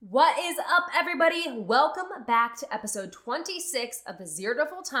What is up, everybody? Welcome back to episode 26 of the Zero to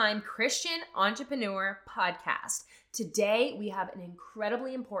Full-Time Christian Entrepreneur Podcast. Today, we have an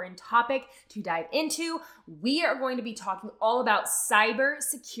incredibly important topic to dive into. We are going to be talking all about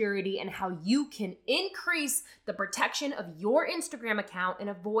cybersecurity and how you can increase the protection of your Instagram account and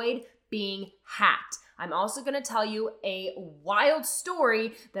avoid being hacked. I'm also going to tell you a wild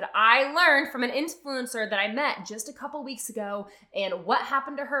story that I learned from an influencer that I met just a couple weeks ago and what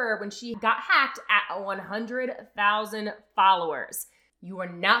happened to her when she got hacked at 100,000 followers. You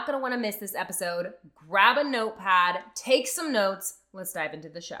are not going to want to miss this episode. Grab a notepad, take some notes. Let's dive into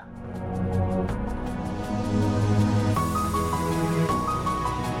the show.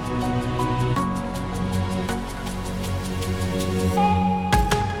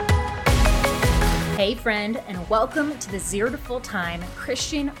 Hey friend, and welcome to the Zero to Full-Time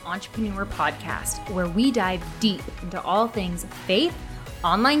Christian Entrepreneur Podcast, where we dive deep into all things faith,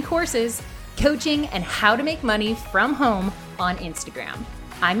 online courses, coaching, and how to make money from home on Instagram.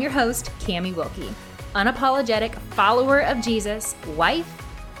 I'm your host, Cami Wilkie, unapologetic follower of Jesus, wife,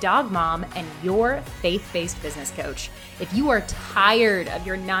 dog mom, and your faith-based business coach. If you are tired of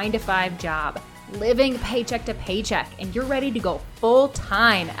your 9-to-5 job, living paycheck to paycheck, and you're ready to go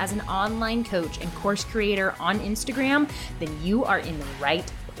full-time as an online coach and course creator on Instagram, then you are in the right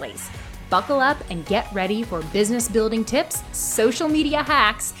place. Buckle up and get ready for business building tips, social media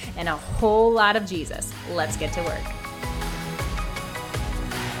hacks, and a whole lot of Jesus. Let's get to work.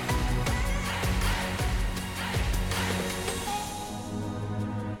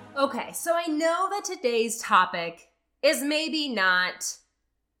 Okay, so I know that today's topic is maybe not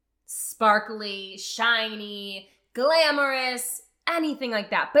sparkly, shiny, glamorous, anything like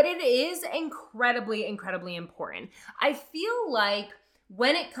that. But it is incredibly, incredibly important. I feel like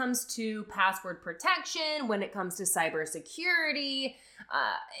when it comes to password protection, when it comes to cybersecurity,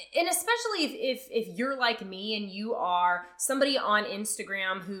 and especially if you're like me and you are somebody on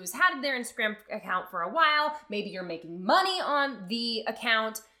Instagram who's had their Instagram account for a while, maybe you're making money on the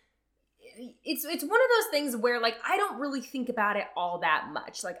account, it's one of those things where like I don't really think about it all that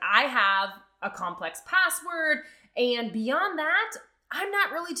much. Like I have a complex password, and beyond that, I'm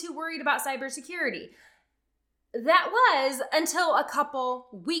not really too worried about cybersecurity. That was until a couple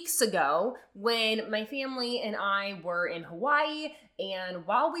weeks ago when my family and I were in Hawaii, and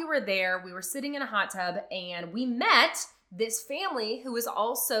while we were there, we were sitting in a hot tub and we met this family who was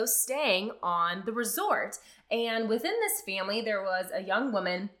also staying on the resort. And within this family, there was a young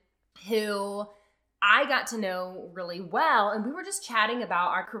woman who I got to know really well, and we were just chatting about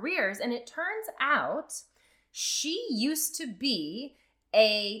our careers, and it turns out she used to be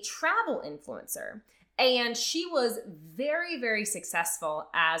a travel influencer, and she was very, very successful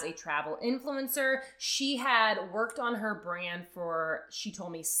as a travel influencer. She had worked on her brand for, she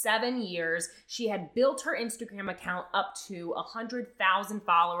told me, 7 years. She had built her Instagram account up to 100,000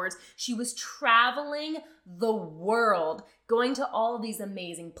 followers. She was traveling the world, going to all of these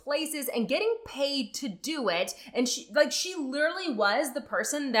amazing places and getting paid to do it. And she literally was the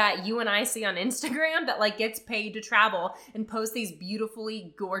person that you and I see on Instagram that like gets paid to travel and post these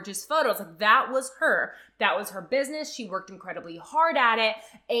beautifully gorgeous photos. Like that was her. That was her business. She worked incredibly hard at it.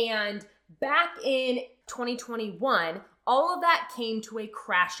 And back in 2021, all of that came to a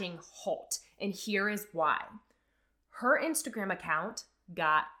crashing halt. And here is why. Her Instagram account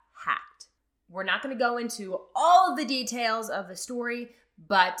got hacked. We're not going to go into all of the details of the story,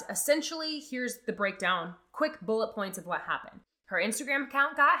 but essentially, here's the breakdown, quick bullet points of what happened. Her Instagram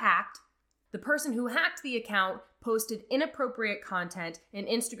account got hacked. The person who hacked the account posted inappropriate content, and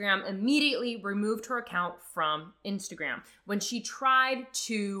Instagram immediately removed her account from Instagram. When she tried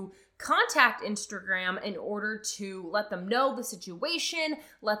to contact Instagram in order to let them know the situation,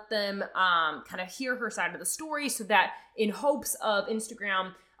 let them kind of hear her side of the story, so that in hopes of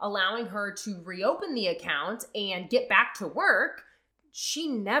Instagram allowing her to reopen the account and get back to work, she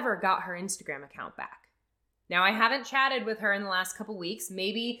never got her Instagram account back. Now, I haven't chatted with her in the last couple weeks.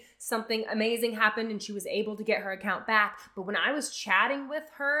 Maybe something amazing happened and she was able to get her account back. But when I was chatting with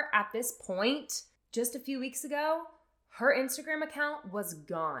her at this point, just a few weeks ago, her Instagram account was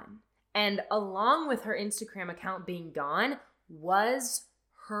gone. And along with her Instagram account being gone was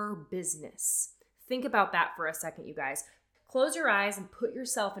her business. Think about that for a second, you guys. Close your eyes and put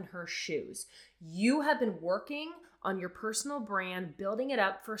yourself in her shoes. You have been working on your personal brand, building it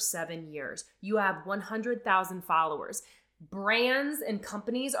up for 7 years. You have 100,000 followers. Brands and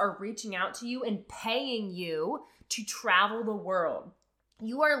companies are reaching out to you and paying you to travel the world.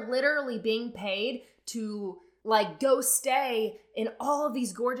 You are literally being paid to like go stay in all of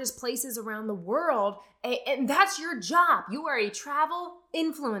these gorgeous places around the world. And that's your job. You are a travel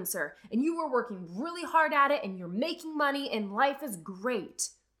influencer and you are working really hard at it and you're making money and life is great.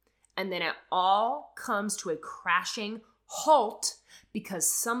 And then it all comes to a crashing halt because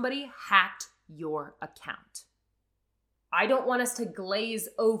somebody hacked your account. I don't want us to glaze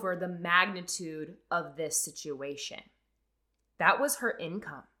over the magnitude of this situation. That was her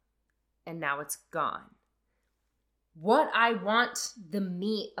income, and now it's gone. What I want the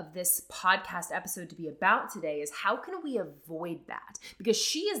meat of this podcast episode to be about today is how can we avoid that? Because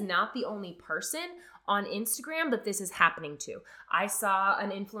she is not the only person on Instagram that this is happening to. I saw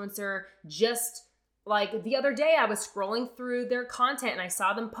an influencer just like the other day. I was scrolling through their content and I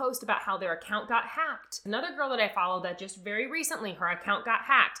saw them post about how their account got hacked. Another girl that I follow that just very recently, her account got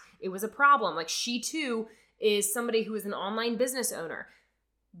hacked. It was a problem. Like she too is somebody who is an online business owner.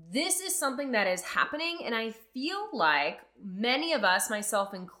 This is something that is happening, and I feel like many of us,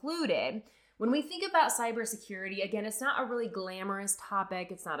 myself included, when we think about cybersecurity, again, it's not a really glamorous topic.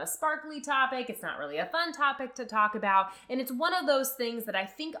 It's not a sparkly topic. It's not really a fun topic to talk about. And it's one of those things that I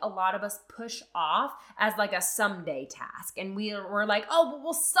think a lot of us push off as like a someday task. And we're like, oh,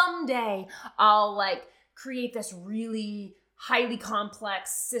 well, someday I'll like create this really highly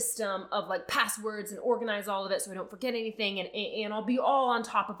complex system of like passwords and organize all of it so I don't forget anything and I'll be all on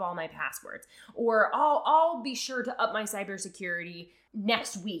top of all my passwords. Or I'll be sure to up my cybersecurity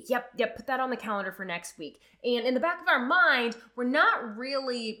next week. Yep, put that on the calendar for next week. And in the back of our mind, we're not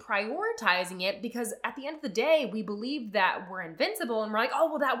really prioritizing it because at the end of the day, we believe that we're invincible and we're like, oh,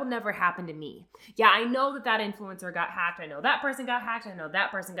 well, that will never happen to me. Yeah, I know that influencer got hacked. I know that person got hacked. I know that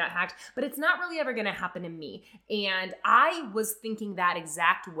person got hacked, but it's not really ever going to happen to me. And I was thinking that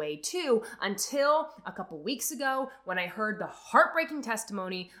exact way too until a couple weeks ago when I heard the heartbreaking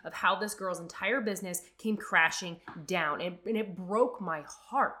testimony of how this girl's entire business came crashing down. And it broke my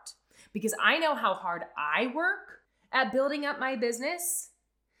heart. Because I know how hard I work at building up my business,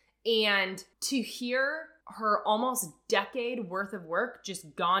 and to hear her almost decade worth of work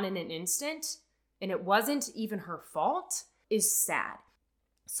just gone in an instant, and it wasn't even her fault, is sad.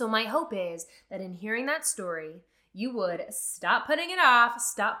 So my hope is that in hearing that story, you would stop putting it off,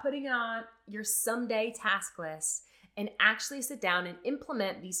 stop putting it on your someday task list, and actually sit down and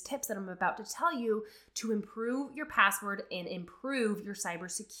implement these tips that I'm about to tell you to improve your password and improve your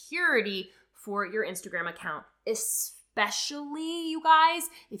cybersecurity for your Instagram account, especially, you guys,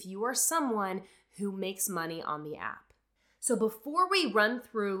 if you are someone who makes money on the app. So before we run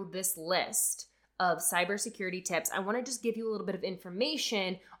through this list of cybersecurity tips, I want to just give you a little bit of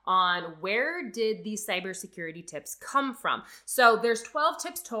information on where did these cybersecurity tips come from. So there's 12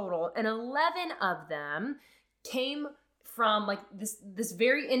 tips total, and 11 of them came from like this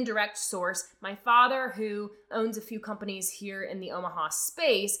very indirect source. My father, who owns a few companies here in the Omaha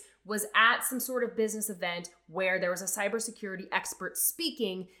space, was at some sort of business event where there was a cybersecurity expert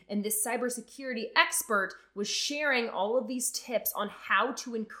speaking, and this cybersecurity expert was sharing all of these tips on how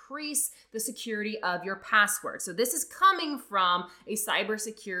to increase the security of your password. So this is coming from a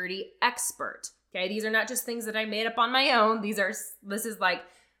cybersecurity expert. Okay, these are not just things that I made up on my own. This is like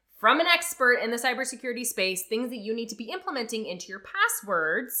from an expert in the cybersecurity space, things that you need to be implementing into your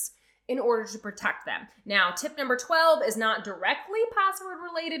passwords in order to protect them. Now, tip number 12 is not directly password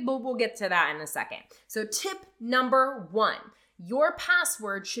related, but we'll get to that in a second. So tip number 1, your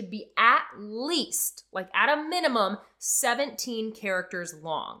password should be at least, like at a minimum, 17 characters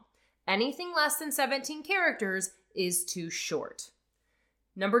long. Anything less than 17 characters is too short.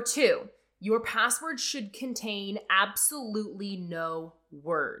 Number 2, your password should contain absolutely no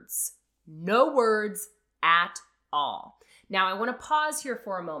words. No words at all. Now, I want to pause here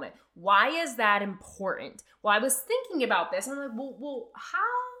for a moment. Why is that important? Well, I was thinking about this. And I'm like,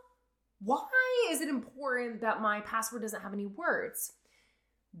 why is it important that my password doesn't have any words?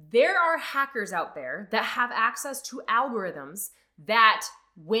 There are hackers out there that have access to algorithms that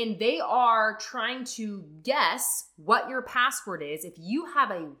when they are trying to guess what your password is, if you have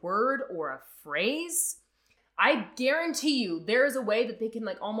a word or a phrase, I guarantee you there is a way that they can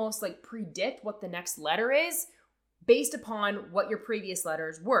like almost like predict what the next letter is based upon what your previous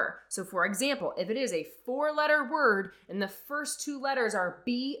letters were. So for example, if it is a 4-letter word and the first 2 letters are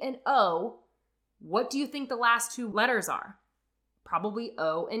B and O, what do you think the last 2 letters are? Probably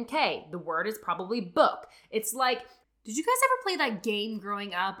O and K. The word is probably book. It's like, did you guys ever play that game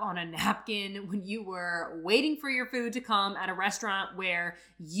growing up on a napkin when you were waiting for your food to come at a restaurant where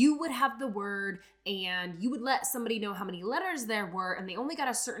you would have the word and you would let somebody know how many letters there were and they only got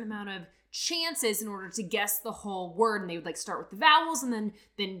a certain amount of chances in order to guess the whole word, and they would like start with the vowels and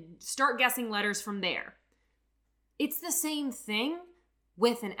then start guessing letters from there? It's the same thing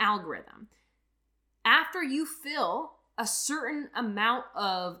with an algorithm. After you fill a certain amount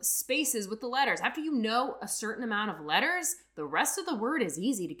of spaces with the letters, after you know a certain amount of letters, the rest of the word is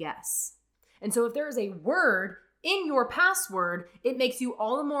easy to guess. And so if there is a word in your password, it makes you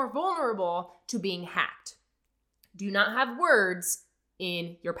all the more vulnerable to being hacked. Do not have words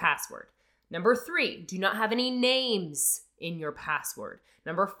in your password. Number 3, do not have any names in your password.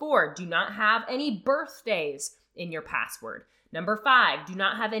 Number 4, do not have any birthdays in your password. Number 5, do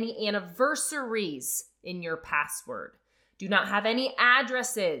not have any anniversaries in your password. Do not have any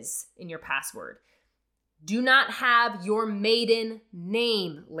addresses in your password. Do not have your maiden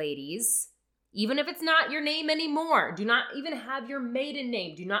name, ladies. Even if it's not your name anymore, do not even have your maiden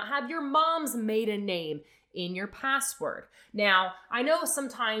name. Do not have your mom's maiden name in your password. Now, I know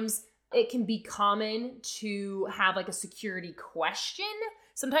sometimes it can be common to have like a security question.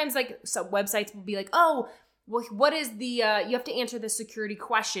 Sometimes like some websites will be like, oh, well, what is the, you have to answer this security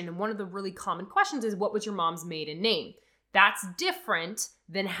question. And one of the really common questions is, what was your mom's maiden name? That's different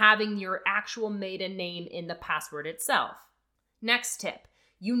than having your actual maiden name in the password itself. Next tip,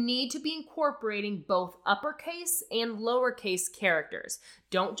 you need to be incorporating both uppercase and lowercase characters.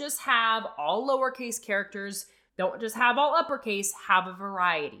 Don't just have all lowercase characters. Don't just have all uppercase, have a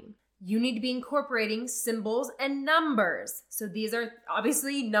variety. You need to be incorporating symbols and numbers. So these are,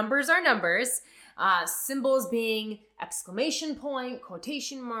 obviously, numbers are numbers. Symbols being exclamation point,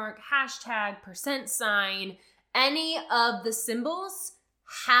 quotation mark, hashtag, %sign. Any of the symbols,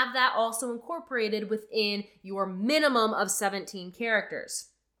 have that also incorporated within your minimum of 17 characters.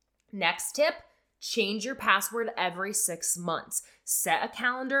 Next tip, change your password every 6 months. Set a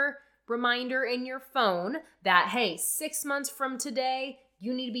calendar reminder in your phone that, hey, 6 months from today,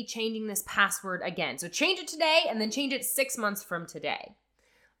 you need to be changing this password again. So change it today and then change it 6 months from today.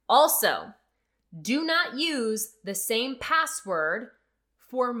 Also, do not use the same password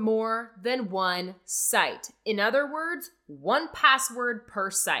for more than one site. In other words, one password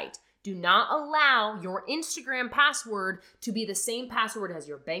per site. Do not allow your Instagram password to be the same password as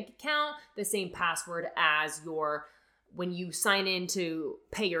your bank account, the same password as when you sign in to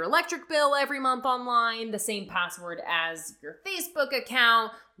pay your electric bill every month online, the same password as your Facebook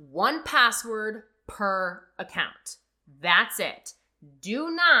account. One password per account. That's it.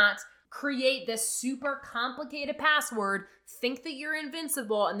 Do not create this super complicated password, think that you're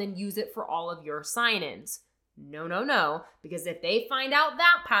invincible, and then use it for all of your sign-ins. No, because if they find out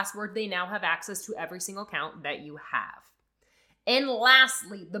that password, they now have access to every single account that you have. And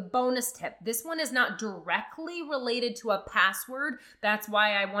lastly, the bonus tip. This one is not directly related to a password. That's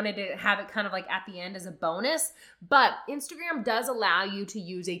why I wanted to have it kind of like at the end as a bonus. But Instagram does allow you to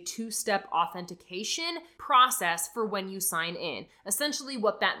use a 2-step authentication process for when you sign in. Essentially,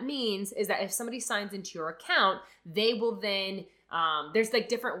 what that means is that if somebody signs into your account, they will then, there's like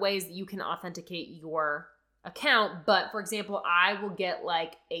different ways that you can authenticate your account. But for example, I will get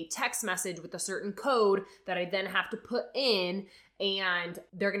like a text message with a certain code that I then have to put in, and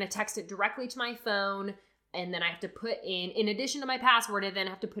they're going to text it directly to my phone. And then I have to put in addition to my password, I then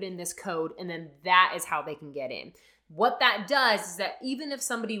have to put in this code, and then that is how they can get in. What that does is that even if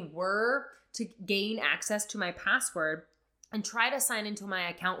somebody were to gain access to my password and try to sign into my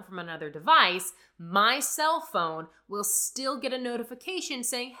account from another device, my cell phone will still get a notification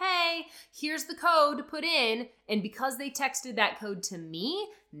saying, hey, here's the code to put in. And because they texted that code to me,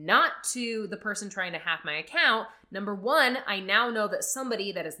 not to the person trying to hack my account, number one, I now know that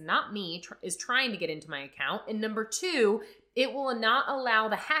somebody that is not me is trying to get into my account. And number two, it will not allow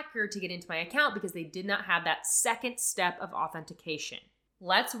the hacker to get into my account because they did not have that second step of authentication.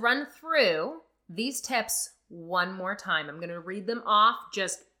 Let's run through these tips one more time. I'm going to read them off,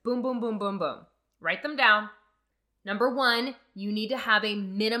 just boom, boom, boom, boom, boom. Write them down. Number 1, you need to have a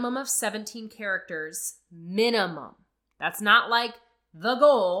minimum of 17 characters. Minimum. That's not like the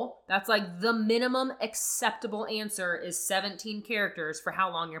goal. That's like the minimum acceptable answer is 17 characters for how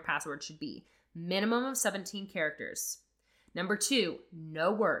long your password should be. Minimum of 17 characters. Number 2,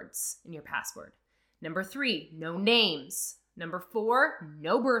 no words in your password. Number 3, no names. Number 4,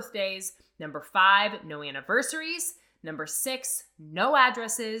 no birthdays. Number 5, no anniversaries. Number 6, no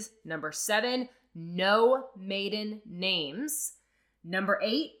addresses. Number 7, no maiden names. Number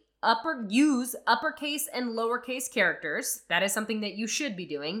 8, use uppercase and lowercase characters. That is something that you should be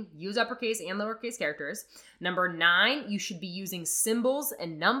doing. Use uppercase and lowercase characters. Number 9, you should be using symbols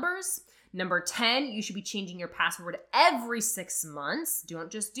and numbers. Number 10, you should be changing your password every 6 months.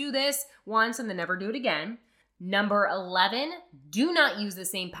 Don't just do this once and then never do it again. Number 11, do not use the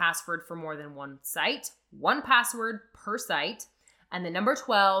same password for more than one site. One password per site. And then number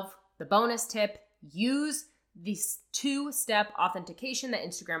 12, the bonus tip, use this 2-step authentication that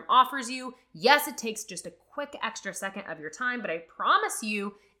Instagram offers you. Yes, it takes just a quick extra second of your time, but I promise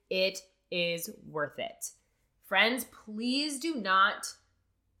you it is worth it. Friends, please do not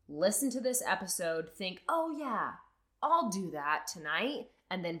listen to this episode, think, oh yeah, I'll do that tonight,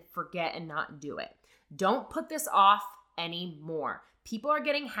 and then forget and not do it. Don't put this off anymore. People are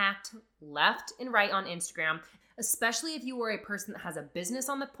getting hacked left and right on Instagram, especially if you are a person that has a business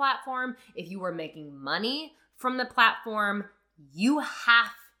on the platform, if you are making money from the platform, you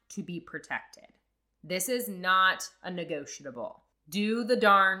have to be protected. This is not a negotiable. Do the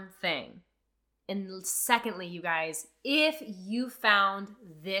darn thing. And secondly, you guys, if you found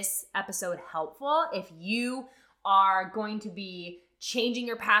this episode helpful, if you are going to be changing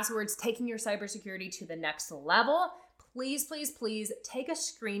your passwords, taking your cybersecurity to the next level, please, please, please take a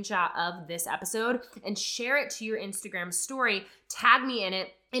screenshot of this episode and share it to your Instagram story. Tag me in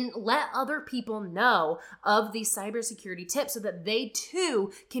it and let other people know of these cybersecurity tips so that they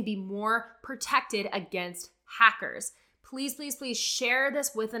too can be more protected against hackers. Please, please, please share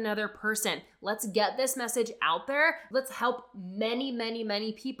this with another person. Let's get this message out there. Let's help many, many,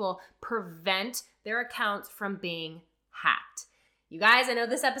 many people prevent their accounts from being hacked. You guys, I know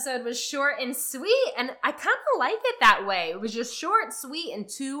this episode was short and sweet, and I kind of like it that way. It was just short, sweet, and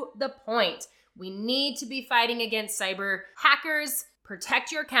to the point. We need to be fighting against cyber hackers.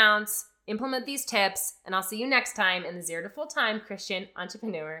 Protect your accounts, implement these tips, and I'll see you next time in the Zero to Full Time Christian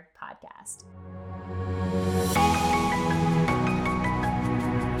Entrepreneur Podcast.